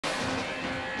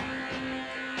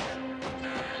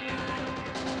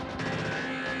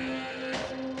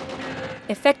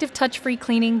Effective touch-free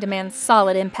cleaning demands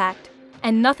solid impact,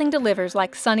 and nothing delivers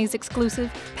like SONNY'S Exclusive,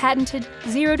 patented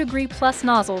 0° plus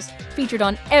nozzles featured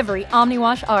on every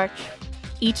OMNI arch.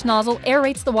 Each nozzle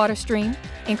aerates the water stream,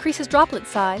 increases droplet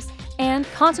size, and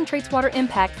concentrates water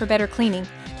impact for better cleaning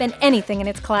than anything in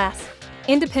its class.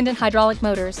 Independent hydraulic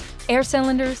motors, air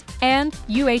cylinders, and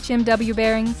UHMW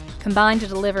bearings combine to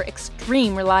deliver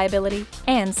extreme reliability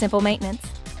and simple maintenance.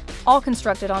 All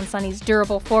constructed on SONNY'S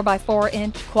durable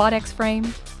 4x4-inch QuadX frame,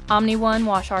 OMNI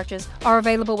wash arches are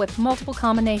available with multiple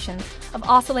combinations of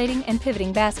oscillating and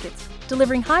pivoting baskets,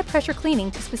 delivering high-pressure cleaning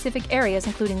to specific areas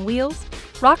including wheels,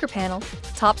 rocker panels,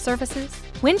 top surfaces,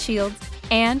 windshields,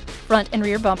 and front and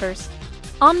rear bumpers.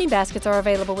 OMNI baskets are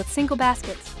available with single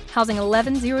baskets, housing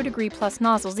 11 0° plus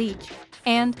nozzles each,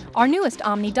 and our newest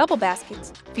OMNI double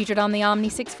baskets, featured on the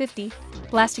OMNI 650,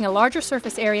 blasting a larger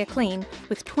surface area clean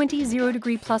with 20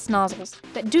 0° plus nozzles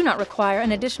that do not require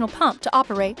an additional pump to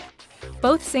operate.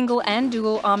 Both single and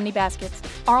dual OMNI baskets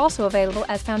are also available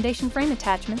as foundation frame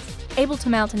attachments, able to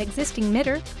mount an existing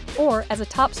mitter or as a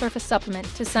top surface supplement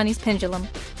to SONNY'S pendulum.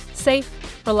 Safe,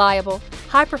 reliable,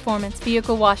 high-performance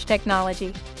vehicle wash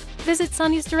technology. Visit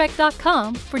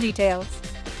sonnysdirect.com for details.